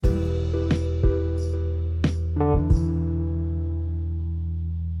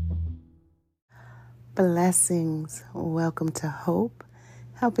Blessings. Welcome to Hope,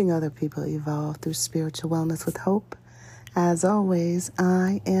 helping other people evolve through spiritual wellness with hope. As always,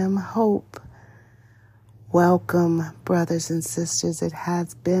 I am Hope. Welcome, brothers and sisters. It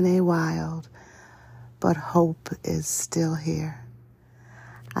has been a while, but hope is still here.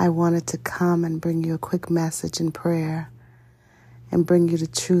 I wanted to come and bring you a quick message in prayer and bring you the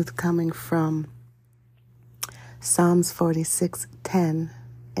truth coming from Psalms 46:10,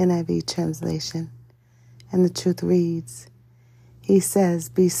 NIV translation. And the truth reads, He says,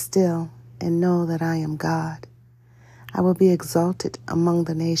 "Be still and know that I am God. I will be exalted among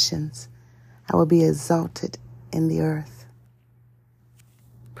the nations. I will be exalted in the earth."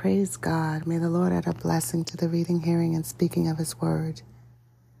 Praise God. May the Lord add a blessing to the reading, hearing, and speaking of His word.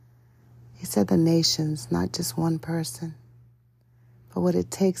 He said the nations, not just one person. But what it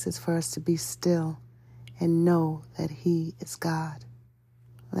takes is for us to be still and know that He is God.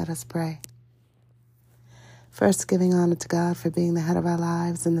 Let us pray. First, giving honor to God for being the head of our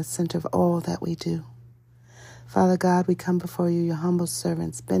lives and the center of all that we do. Father God, we come before you, your humble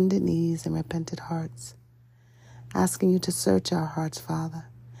servants, bended knees and repentant hearts, asking you to search our hearts, Father.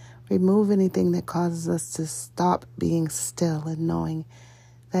 Remove anything that causes us to stop being still and knowing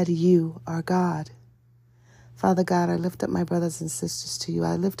that you are God. Father God, I lift up my brothers and sisters to you.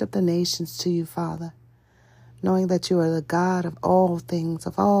 I lift up the nations to you, Father, knowing that you are the God of all things,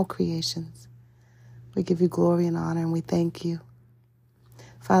 of all creations. We give you glory and honor, and we thank you.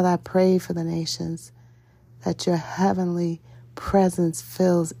 Father, I pray for the nations, that your heavenly presence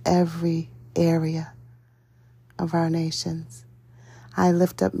fills every area of our nations. I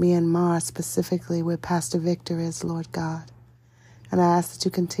lift up Myanmar specifically where Pastor Victor is, Lord God. And I ask that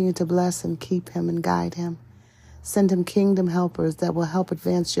you continue to bless and keep him and guide him. Send him kingdom helpers that will help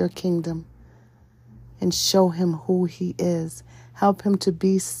advance your kingdom and show him who he is. Help him to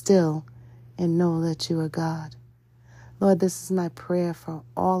be still and know that you are God. Lord, this is my prayer for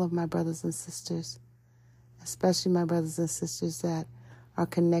all of my brothers and sisters, especially my brothers and sisters that are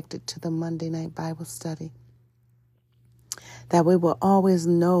connected to the Monday night Bible study, that we will always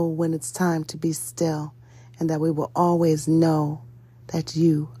know when it's time to be still, and that we will always know that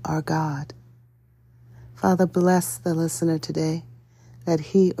you are God. Father, bless the listener today, that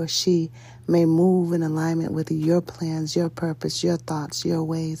he or she may move in alignment with your plans, your purpose, your thoughts, your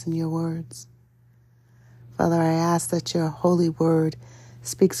ways, and your words. Father, I ask that your holy word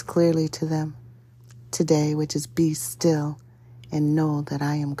speaks clearly to them today, which is be still and know that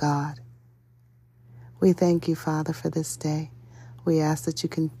I am God. We thank you, Father, for this day. We ask that you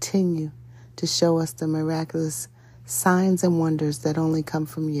continue to show us the miraculous signs and wonders that only come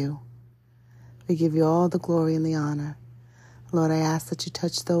from you. We give you all the glory and the honor. Lord, I ask that you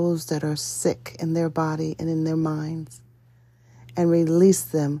touch those that are sick in their body and in their minds and release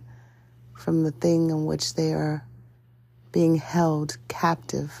them from the thing in which they are being held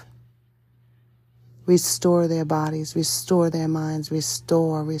captive. Restore their bodies, restore their minds,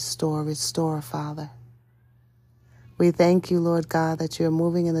 restore, Father. We thank you, Lord God, that you're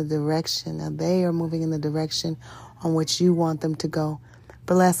moving in the direction, and they are moving in the direction on which you want them to go.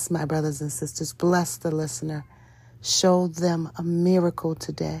 Bless my brothers and sisters. Bless the listener. Show them a miracle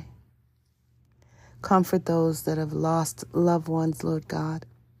today. Comfort those that have lost loved ones, Lord God.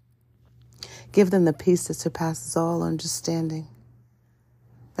 Give them the peace that surpasses all understanding,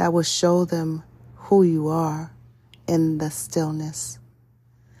 that will show them who you are in the stillness.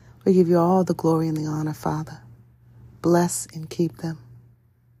 We give you all the glory and the honor, Father. Bless and keep them.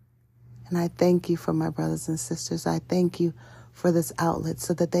 And I thank you for my brothers and sisters. I thank you for this outlet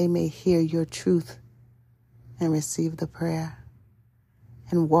so that they may hear your truth and receive the prayer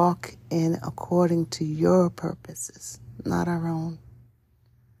and walk in according to your purposes, not our own.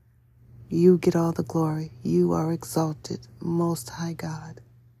 You get all the glory. You are exalted, Most High God.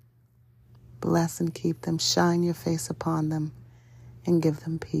 Bless and keep them. Shine your face upon them and give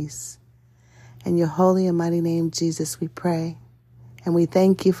them peace. In your holy and mighty name, Jesus, we pray. And we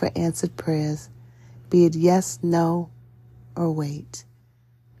thank you for answered prayers, be it yes, no, or wait.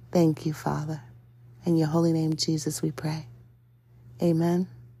 Thank you, Father. In your holy name, Jesus, we pray. Amen,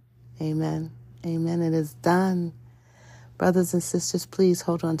 amen, amen. It is done. Brothers and sisters, please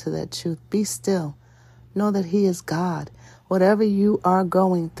hold on to that truth. Be still. Know that He is God. Whatever you are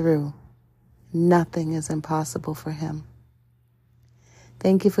going through, nothing is impossible for Him.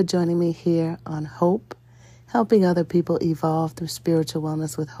 Thank you for joining me here on Hope, helping other people evolve through spiritual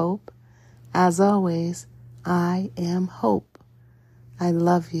wellness with hope. As always, I am Hope. I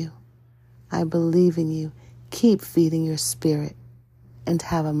love you. I believe in you. Keep feeding your spirit and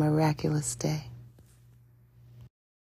have a miraculous day.